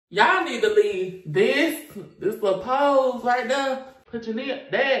Y'all need to leave this little pose right there. Put your knee up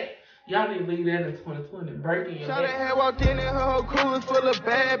there. Y'all need to leave that in 2020. Breaking your Shawty had walked in and her whole crew was full of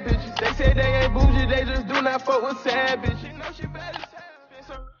bad bitches. They say they ain't bougie, they just do not fuck with sad bitches. You know she bad as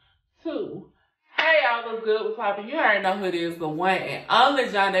hell. Two. Hey y'all, what's good? What's poppin'? You already know who it is, the one and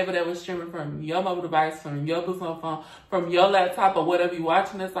only John David that was streaming from your mobile device, from your personal phone, from your laptop, or whatever you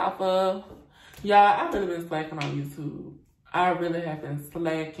watching this off of. Y'all, I've really been slacking on YouTube. I really have been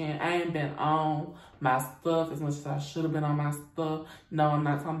slacking. I ain't been on my stuff as much as I should have been on my stuff. No, I'm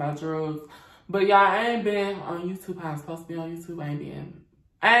not talking about drugs. But y'all, I ain't been on YouTube how I'm supposed to be on YouTube.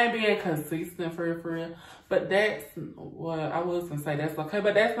 I ain't being consistent for real. But that's what I was gonna say. That's okay,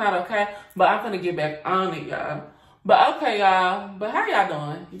 but that's not okay. But I'm gonna get back on it, y'all. But okay, y'all. But how y'all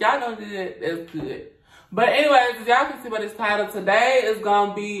doing? Y'all know good. That's good. But anyways, as y'all can see by this title, today is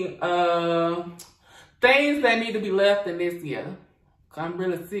gonna be things that need to be left in this year. I'm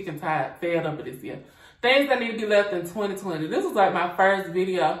really sick and tired, fed up of this year. Things that need to be left in 2020. This was like my first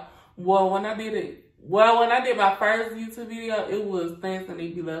video. When I did my first YouTube video, it was things that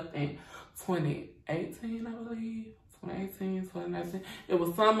need to be left in 2018, I believe. 2018, 2019. It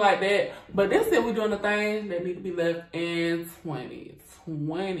was something like that. But this year we're doing the things that need to be left in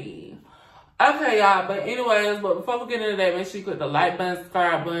 2020. Okay, y'all. But anyways, before we get into that, make sure you click the like button,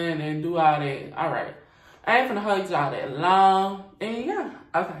 subscribe button, and do all that. All right. I ain't finna hold y'all that long. And yeah,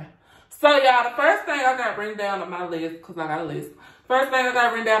 okay. So y'all, the first thing I got written down on my list, because I got a list. First thing I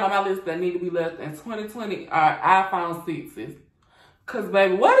got written down on my list that need to be left in 2020 are iPhone 6s. Because,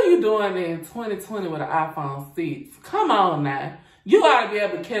 baby, what are you doing in 2020 with an iPhone 6? Come on now. You ought to be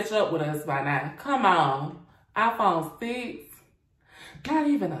able to catch up with us by now. Come on. iPhone 6? Not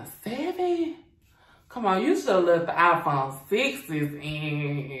even a 7? Come on, you should have left the iPhone 6s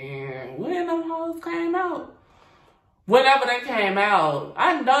in when them hoes came out. Whenever they came out,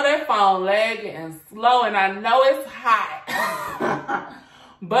 I know that phone lagging and slow, and I know it's hot.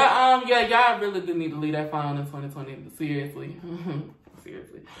 But yeah, y'all really do need to leave that phone in 2020. Seriously,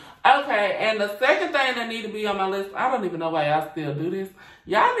 seriously. Okay, and the second thing that need to be on my list, I don't even know why y'all still do this.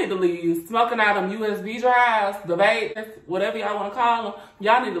 Y'all need to leave smoking out them USB drives, the vapes, whatever y'all want to call them.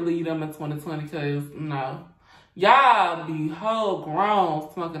 Y'all need to leave them in 2020 because no, y'all be whole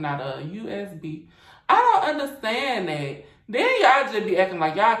grown smoking out a USB. I don't understand that. Then y'all just be acting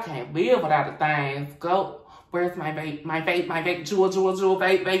like y'all can't live without the things. Go, where's my vape? My vape, jewel,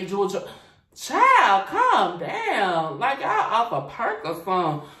 vape, jewel. Child, calm down. Like y'all off a perk or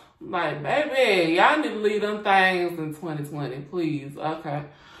something. Like, baby, y'all need to leave them things in 2020, please. Okay.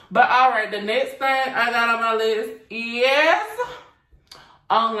 But all right, the next thing I got on my list is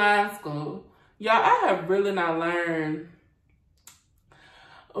online school. Y'all, I have really not learned.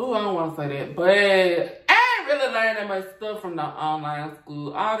 Oh, I don't want to say that, but I ain't really learned that much stuff from the online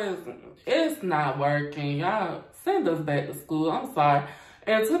school. All this, it's not working. Y'all, send us back to school. I'm sorry.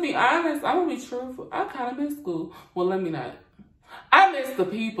 And to be honest, I'm going to be truthful. I kind of miss school. Well, let me not. I miss the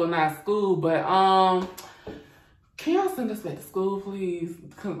people, not school, but can y'all send us back to school, please?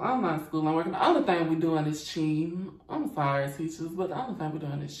 Because I'm not in school. I'm working. The only thing we're doing is cheating. I'm sorry, teachers, but the only thing we're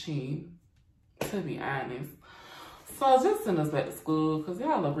doing is cheating, to be honest. So just send us back to school because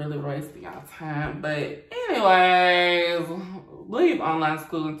y'all are really wasting y'all time. But anyways, leave online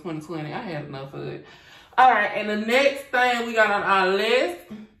school in 2020. I had enough of it. All right, and the next thing we got on our list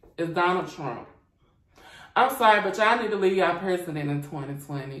is Donald Trump. I'm sorry, but y'all need to leave y'all president in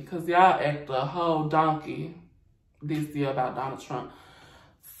 2020 because y'all act a whole donkey this year about Donald Trump.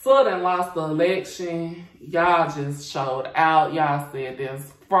 Sudden lost the election. Y'all just showed out. Y'all said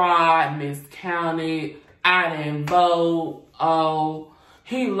there's fraud, miscounted. I didn't vote. Oh,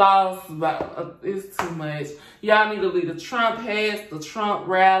 he lost, but it's too much. Y'all need to leave the Trump hats, the Trump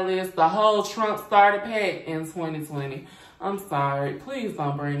rallies, the whole Trump starter pack in 2020. I'm sorry. Please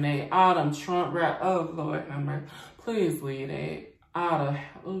don't bring that. All them Trump rallies. Oh, Lord have mercy. Please leave that. All the,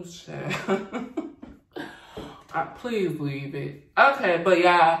 oh, shit. Please leave it. Okay, but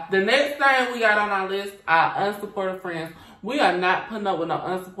y'all, the next thing we got on our list are unsupported friends. We are not putting up with no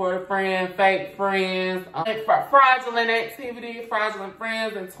unsupported friends, fake friends, fraudulent activity, fraudulent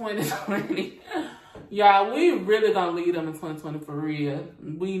friends in 2020. Y'all, we really gonna leave them in 2020 for real.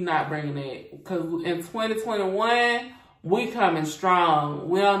 We not bringing that. Because in 2021, we coming strong.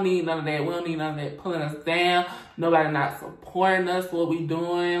 We don't need none of that. We don't need none of that pulling us down. Nobody not supporting us, what we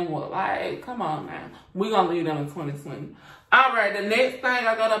doing. What, like, come on now. We gonna leave them in 2020. All right, the next thing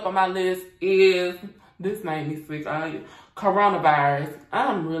I got up on my list is, this made me sick. Coronavirus.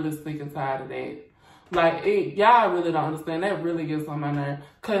 I'm really sick and tired of that. Like, y'all really don't understand. That really gets on my nerve.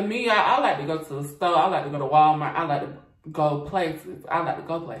 Cause me, I like to go to the store. I like to go to Walmart. I like to go places. I like to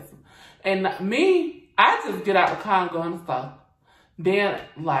go places. And me, I just get out the car and go in the store. Then,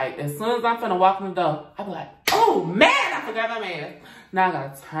 like, as soon as I'm finna walk in the door, I be like, oh, man, I forgot my mask. Now I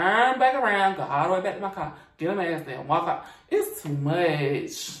gotta turn back around, go all the way back to my car, get a mask, then walk out. It's too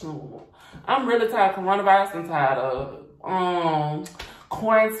much. I'm really tired of coronavirus. I'm tired of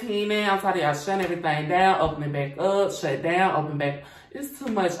quarantining. I'm tired of y'all shutting everything down, opening back up, shut down, open back. It's too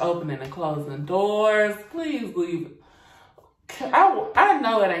much opening and closing doors. Please leave it. I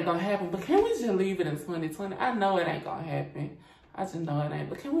know it ain't gonna happen, but can we just leave it in 2020? I know it ain't gonna happen. I just know it ain't.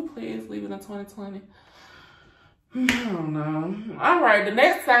 But can we please leave it in 2020? I don't know. All right, the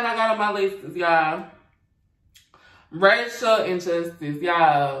next thing I got on my list is, y'all, racial injustice.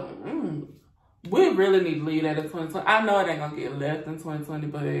 Y'all, we really need to leave that in 2020. I know it ain't gonna get left in 2020,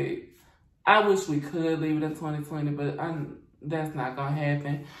 but I wish we could leave it in 2020, but that's not gonna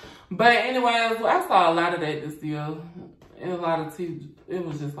happen. But anyways, I saw a lot of that this year. And a lot of TV. It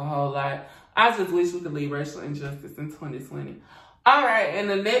was just a whole lot. I just wish we could leave racial injustice in 2020. All right, and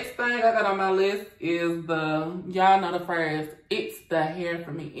the next thing I got on my list is y'all know the phrase, it's the hair for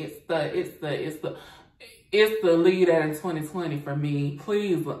me. It's the lead that in 2020 for me.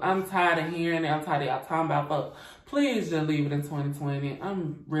 Please, I'm tired of hearing it. I'm tired of y'all talking about folks. Please just leave it in 2020.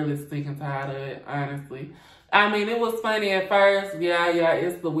 I'm really sick and tired of it, honestly. I mean, it was funny at first. Yeah,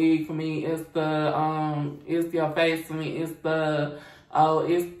 it's the wig for me. It's it's your face for me. It's the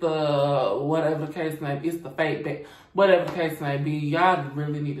whatever the case may be. It's the fake back. Whatever the case may be, y'all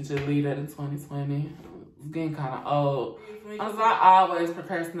really need to just leave that in 2020. It's getting kind of old. I always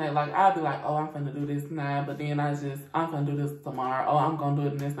procrastinate. Like, I'll be like, oh, I'm finna do this now, but then I'm finna do this tomorrow. Oh, I'm gonna do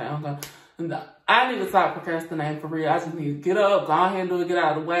it next day. I need to stop procrastinating for real. I just need to get up, go ahead and do it, get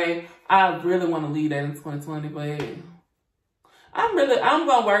out of the way. I really want to leave that in 2020, but I'm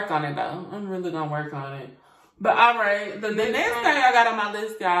gonna work on it though. I'm really gonna work on it. But all right, the next thing I got on my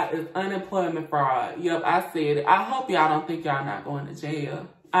list, y'all, is unemployment fraud. Yep, I said it. I hope y'all don't think y'all not going to jail.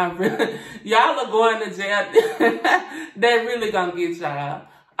 Y'all are going to jail. They really gonna get y'all.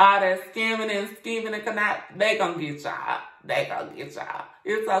 All that scamming and scheming and they gonna get y'all. They gonna get y'all.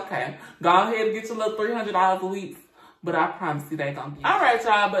 It's okay. Go ahead and get your little $300 a week. But I promise you they gonna get y'all. All right,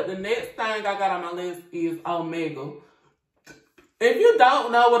 y'all, but the next thing I got on my list is Omega. If you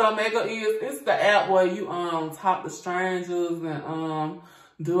don't know what Omega is, it's the app where you talk to strangers and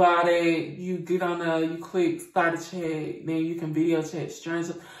do all that. You get on there, you click start a chat, then you can video chat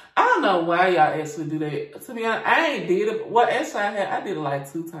strangers. I don't know why y'all actually do that. To be honest, I ain't did it. Well, actually I did it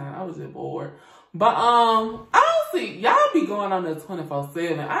like 2 times. I was just bored. But I don't see y'all be going on there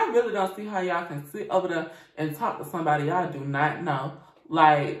 24/7. I really don't see how y'all can sit over there and talk to somebody y'all do not know.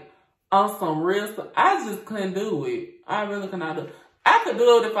 Like, on some real stuff. I just couldn't do it. I really could not do it. I could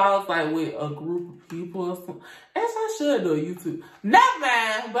do it if I was like with a group of people or something. Actually, I should do a YouTube. Not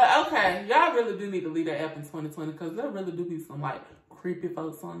bad, but okay. Y'all really do need to leave that app in 2020 because there really do be some like creepy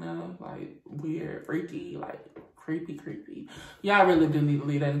folks on there. Like weird, freaky, like creepy. Y'all really do need to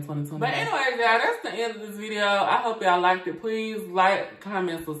leave that in 2020. But anyways, y'all, that's the end of this video. I hope y'all liked it. Please like,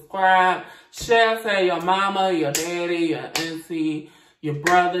 comment, subscribe, share, say your mama, your daddy, your auntie, your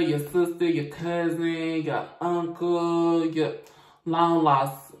brother, your sister, your cousin, your uncle, your long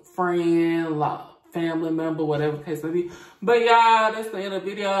lost friend, family member, whatever the case may be. But y'all, that's the end of the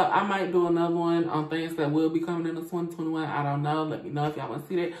video. I might do another one on things that will be coming in 2021. I don't know. Let me know if y'all want to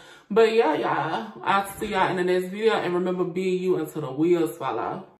see that. But yeah, y'all, I'll see y'all in the next video. And remember, be you until the wheels fall off.